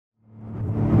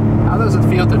does it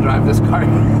feel to drive this car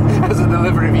as a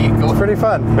delivery vehicle? It's pretty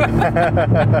fun.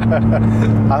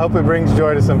 I hope it brings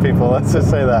joy to some people. Let's just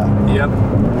say that. Yep.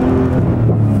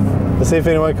 Let's see if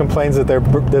anyone complains that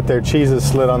their cheese is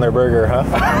slid on their burger, huh?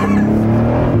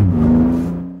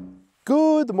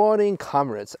 Good morning,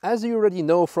 comrades. As you already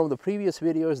know from the previous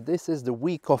videos, this is the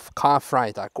week of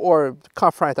Karfreitag, or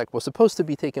Karfreitag was supposed to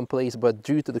be taking place, but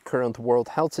due to the current world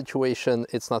health situation,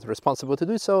 it's not responsible to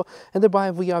do so, and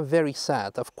thereby we are very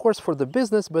sad. Of course, for the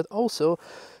business, but also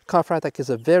Karfreitag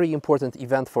is a very important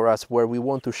event for us, where we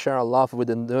want to share our love with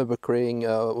the Nürburgring,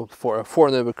 for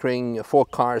Nürburgring, for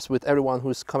cars, with everyone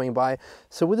who's coming by.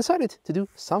 So we decided to do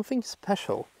something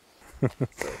special.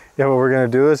 Yeah, what we're going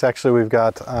to do is actually we've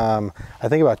got I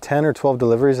think about 10 or 12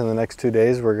 deliveries in the next 2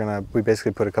 days. We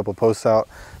basically put a couple posts out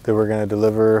that we're going to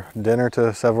deliver dinner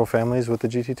to several families with the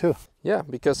GT2. Yeah,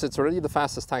 because it's already the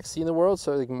fastest taxi in the world,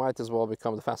 so it might as well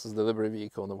become the fastest delivery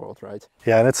vehicle in the world, right?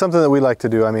 Yeah, and it's something that we like to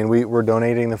do. I mean, we're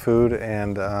donating the food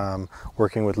and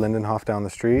working with Lindenhof down the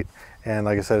street. And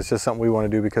like I said, it's just something we want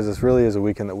to do because this really is a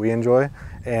weekend that we enjoy,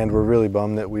 and we're really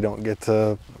bummed that we don't get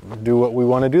to do what we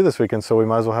want to do this weekend, so we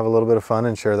might as well have a little bit of fun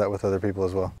and share that with other people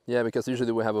as well. Yeah, because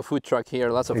usually we have a food truck here,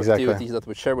 lots of Exactly. activities that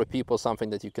we share with people, something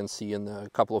that you can see in a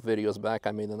couple of videos back.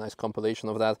 I made a nice compilation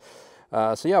of that.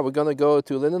 So yeah, we're gonna go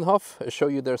to Lindenhof, show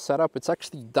you their setup. It's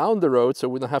actually down the road, so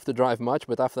we don't have to drive much,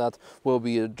 but after that we'll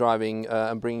be driving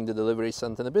and bringing the deliveries,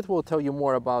 and in a bit we'll tell you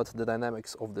more about the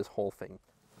dynamics of this whole thing.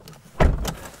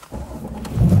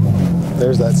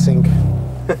 There's that sink.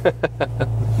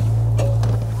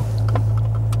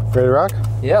 Ready to rock?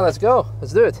 Yeah, let's go.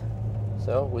 Let's do it.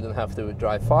 So we don't have to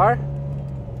drive far.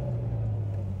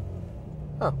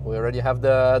 Oh, we already have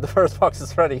the first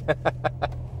boxes ready.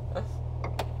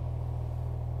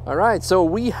 All right, so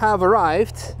we have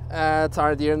arrived at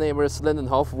our dear neighbors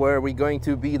Lindenhof, where we're going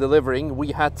to be delivering.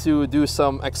 We had to do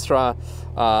some extra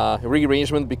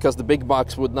rearrangement because the big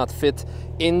box would not fit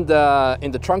in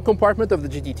the trunk compartment of the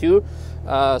GT2.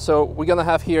 So we're gonna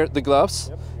have here the gloves.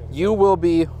 Yep. You will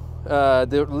be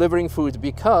delivering food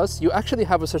because you actually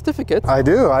have a certificate. I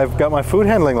do. I've got my food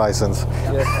handling license.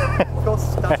 Yeah.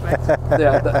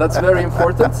 Yeah, that's very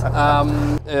important.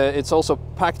 It's also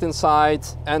packed inside,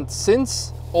 and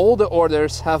since all the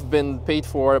orders have been paid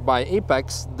for by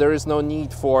Apex, there is no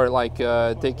need for like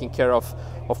taking care of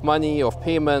money, of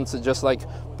payments, just like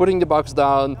putting the box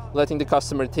down, letting the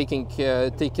customer taking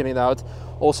it out.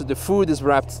 Also, the food is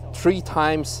wrapped 3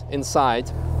 times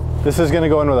inside. This is going to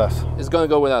go in with us. It's going to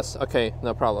go with us. Okay,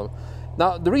 no problem.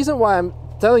 Now, the reason why I'm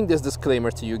telling this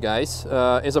disclaimer to you guys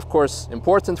is of course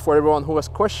important for everyone who has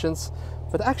questions,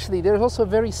 but actually there's also a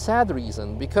very sad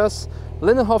reason, because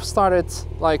Lindenhof started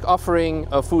like offering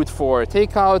food for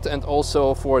takeout and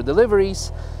also for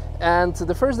deliveries, and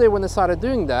the first day when they started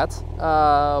doing that,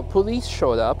 police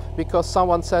showed up because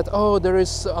someone said, oh, there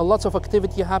is lots of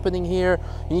activity happening here,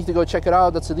 you need to go check it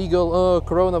out, that's illegal, oh,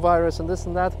 coronavirus and this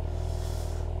and that.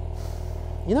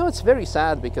 You know, it's very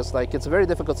sad because like it's a very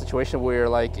difficult situation we're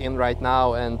like in right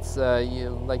now, and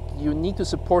you need to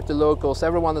support the locals.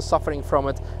 Everyone is suffering from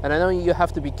it, and I know you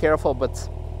have to be careful, but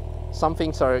some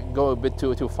things are going a bit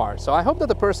too far. So I hope that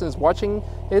the person is watching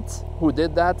it who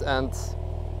did that, and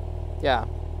yeah,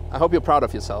 I hope you're proud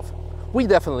of yourself. We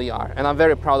definitely are, and I'm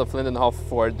very proud of Lindenhof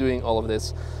for doing all of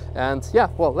this. And yeah,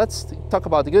 well, let's talk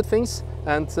about the good things,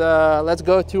 and let's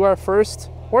go to our first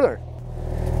order.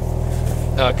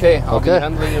 Okay, I'll be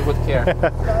handling it with care.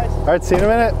 All right, see you in a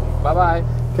minute. Bye-bye.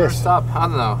 First stop, I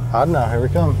don't know. I don't know, here we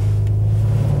come.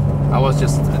 I was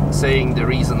just saying the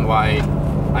reason why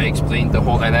I explained the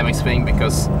whole dynamics thing,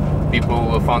 because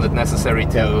people found it necessary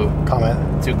to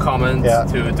comment, yeah.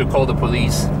 to call the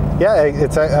police. Yeah,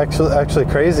 it's actually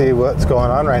crazy what's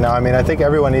going on right now. I mean, I think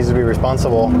everyone needs to be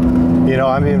responsible. You know,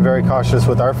 I'm being very cautious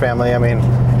with our family. I mean,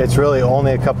 it's really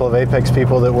only a couple of Apex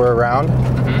people that were around.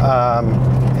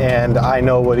 Mm-hmm. And I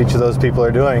know what each of those people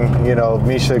are doing. You know,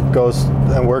 Misha goes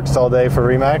and works all day for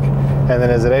Rimac, and then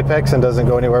is at Apex and doesn't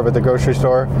go anywhere but the grocery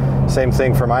store. Same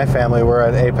thing for my family. We're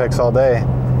at Apex all day,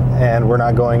 and we're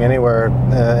not going anywhere.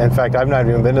 In fact, I've not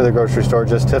even been to the grocery store,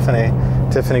 just Tiffany.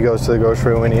 Tiffany goes to the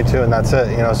grocery when we need to, and that's it.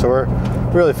 You know, so we're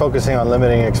really focusing on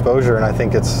limiting exposure, and I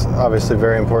think it's obviously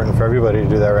very important for everybody to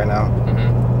do that right now. Mm-hmm.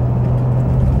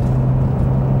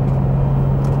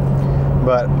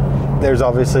 But there's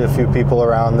obviously a few people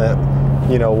around that,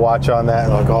 you know, watch on that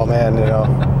and like, oh man, you know.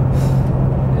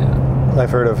 Yeah.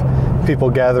 I've heard of people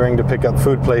gathering to pick up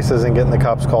food places and getting the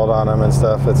cops called on them and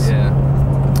stuff.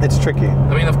 It's tricky.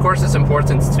 I mean, of course, it's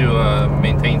important to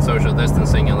maintain social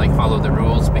distancing and like follow the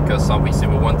rules, because obviously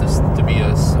we want this to be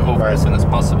as over as soon as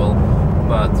possible.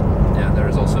 But yeah, there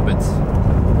is also a bit.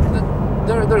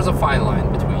 There's a fine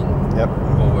line between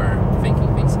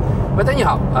overthinking things. But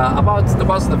anyhow, about the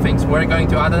positive things, we're going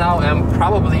to Adenau, and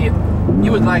probably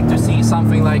you would like to see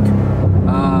something like,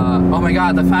 oh my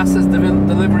god, the fastest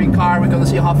delivery car, we're going to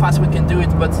see how fast we can do it.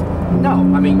 But no,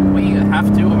 I mean, we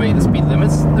have to obey the speed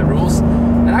limits, the rules.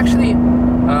 And actually,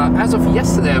 as of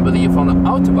yesterday, I believe, on the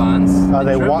Autobahns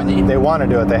in Germany, they want to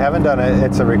do it. They haven't done it.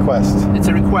 It's a request. It's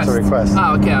a request. It's a request.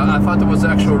 Ah, okay. I thought it was the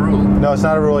actual rule. No, it's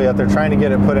not a rule yet. They're trying to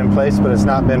get it put in place, but it's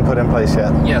not been put in place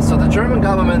yet. Yeah. So the German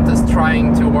government is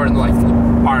trying to, or like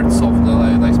parts of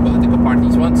the political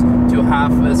parties want to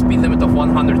have a speed limit of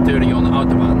 130 on the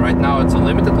Autobahn. Right now, it's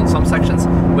unlimited on some sections,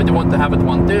 but they want to have it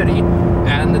 130,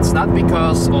 and it's not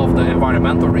because of the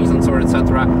environmental reasons or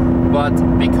etc. But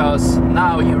because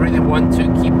now you really want to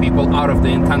keep people out of the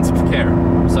intensive care.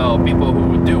 So people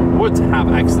who would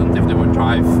have accident if they would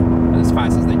drive as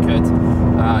fast as they could.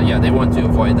 Yeah, they want to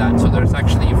avoid that. So there's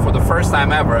actually, for the first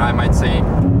time ever, I might say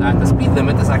that the speed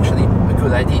limit is actually a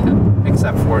good idea,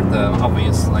 except for the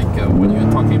obvious, like when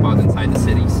you're talking about inside the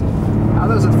cities. How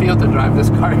does it feel to drive this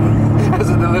car as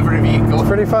a delivery vehicle? It's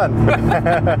pretty fun.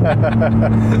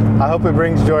 I hope it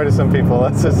brings joy to some people.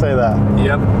 Let's just say that.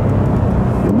 Yep.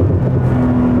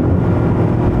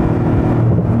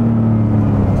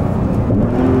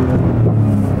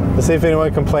 Let's see if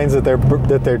anyone complains that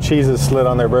their cheese is slid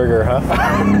on their burger, huh?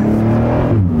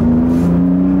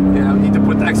 Yeah, we need to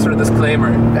put extra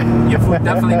disclaimer. Your food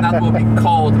definitely not will be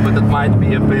cold, but it might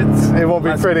be a bit. It won't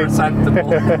be pretty presentable.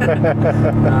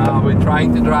 We're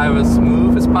trying to drive as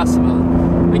smooth as possible.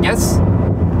 I guess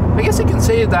you can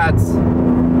say that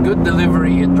good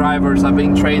delivery drivers are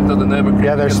being trained on the Nürburgring.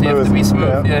 Yeah, they're smooth. They have to be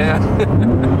smooth. Yeah.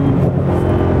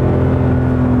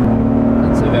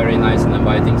 It's a very nice and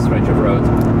inviting stretch of road.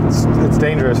 It's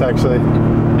dangerous, actually.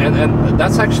 And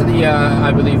that's actually,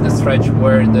 I believe, the stretch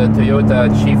where the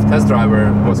Toyota chief test driver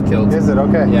was killed. Is it?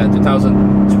 Okay. Yeah,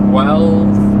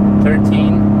 2012,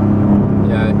 13.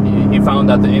 Yeah, he found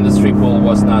that the industry pool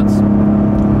was not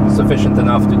sufficient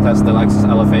enough to test the Lexus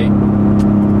LFA.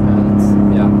 And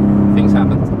yeah, things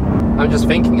happened. I'm just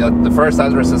thinking that the first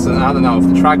address is in Adenau. If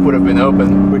the track would have been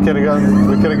open, we could have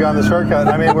gone the shortcut.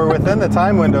 I mean, we're within the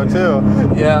time window too.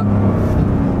 Yeah.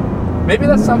 Maybe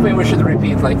that's something we should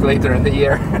repeat like later in the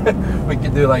year. We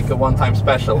could do like a one-time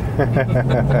special.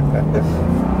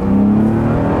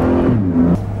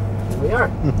 We are.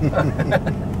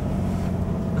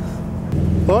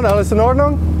 Und, alles in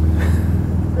Ordnung?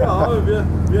 Ja,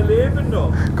 wir leben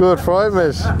noch. Gut, freut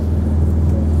mich.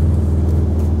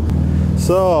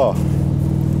 So,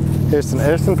 hier ist ein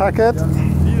ersten Paket. Ja,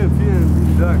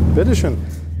 vielen Dank. Bitteschön.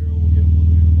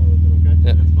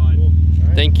 Yeah.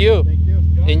 Thank you.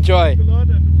 Enjoy.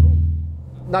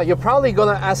 Now you're probably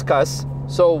gonna ask us,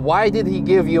 so why did he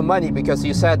give you money? Because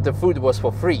you said the food was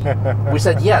for free. We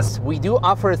said yes, we do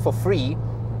offer it for free,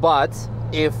 but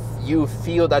if you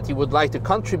feel that you would like to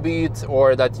contribute,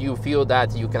 or that you feel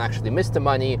that you can actually miss the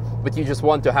money, but you just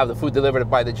want to have the food delivered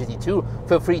by the GT2,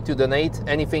 feel free to donate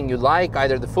anything you like,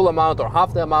 either the full amount or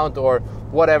half the amount or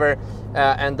whatever,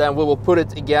 and then we will put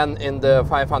it again in the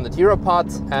 500 euro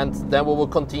pot, and then we will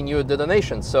continue the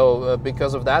donation. So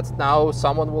because of that, now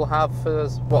someone will have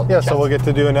well, yeah, so we'll get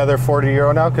to do another 40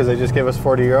 euro now, because they just gave us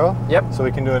 40 euro. Yep. So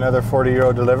we can do another 40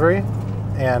 euro delivery,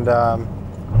 and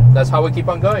that's how we keep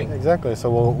on going. Exactly. So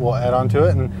we'll add on to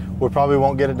it, and we probably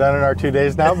won't get it done in our 2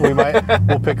 days now. But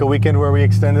we'll pick a weekend where we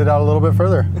extend it out a little bit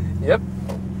further. Yep.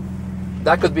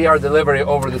 That could be our delivery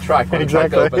over the track when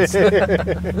exactly. the track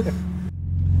opens.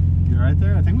 You're right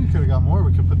there. I think we could have got more.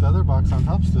 We could put the other box on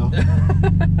top still.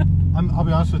 I'll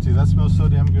be honest with you. That smells so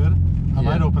damn good. I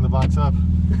might open the box up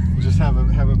and just have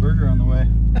a burger on the way.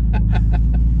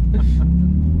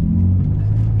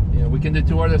 Yeah, we can do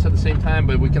 2 orders at the same time,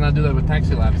 but we cannot do that with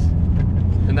taxi labs.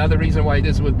 Another reason why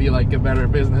this would be like a better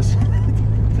business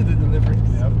to do deliveries.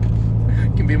 Yep.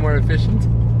 Can be more efficient.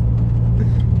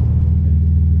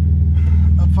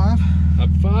 Up 5? Up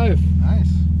 5. Nice.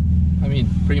 I mean,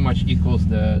 pretty much equals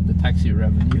the taxi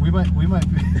revenue. We might,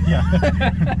 yeah.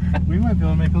 We might be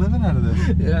able to make a living out of this.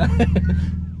 Yeah.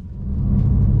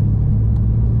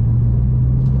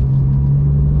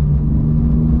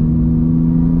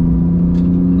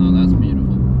 No, that's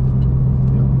beautiful.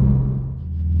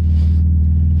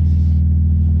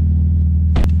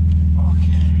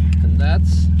 Okay. And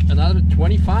that's another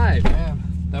 25. Man.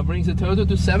 That brings the total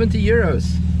to 70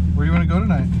 euros. Where do you want to go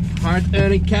tonight? Hard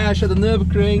earning cash at the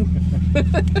Nürburgring.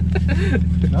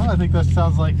 No, I think that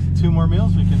sounds like 2 more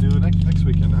meals we can do next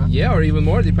weekend, huh? Yeah, or even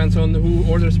more, depends on who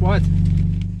orders what.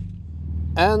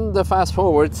 And fast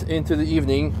forward into the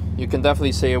evening, you can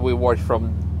definitely say we worked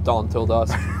from dawn till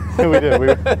dusk. We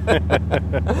did.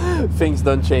 Things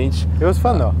don't change. It was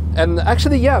fun though. And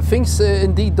actually, yeah, things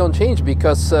indeed don't change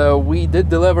because we did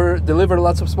deliver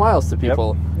lots of smiles to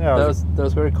people. Yep. Yeah, that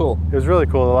was very cool. It was really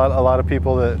cool. A lot of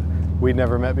people that we'd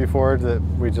never met before that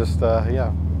we just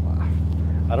yeah.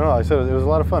 I don't know. I said it was a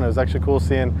lot of fun. It was actually cool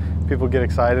seeing people get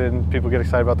excited and people get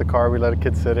excited about the car. We let a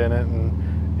kid sit in it,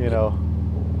 and you know,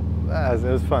 it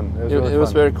was fun. It was really fun. It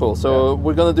was very cool. So yeah.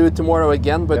 we're gonna do it tomorrow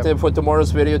again, but Yep. for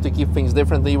tomorrow's video, to keep things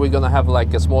differently, we're gonna have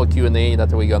like a small Q&A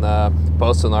that we're gonna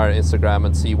post on our Instagram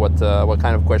and see what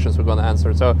kind of questions we're gonna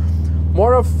answer. So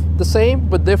more of the same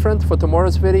but different for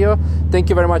tomorrow's video. Thank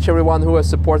you very much everyone who has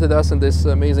supported us in this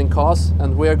amazing cause,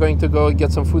 and we are going to go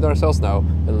get some food ourselves now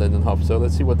in Lindenhof. So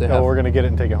let's see what they have. We're gonna get it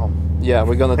and take it home. Yeah,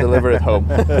 we're gonna deliver it home.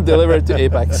 Deliver it to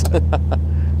Apex.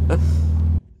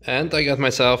 And I got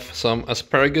myself some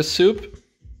asparagus soup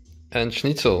and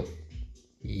schnitzel.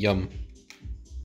 Yum.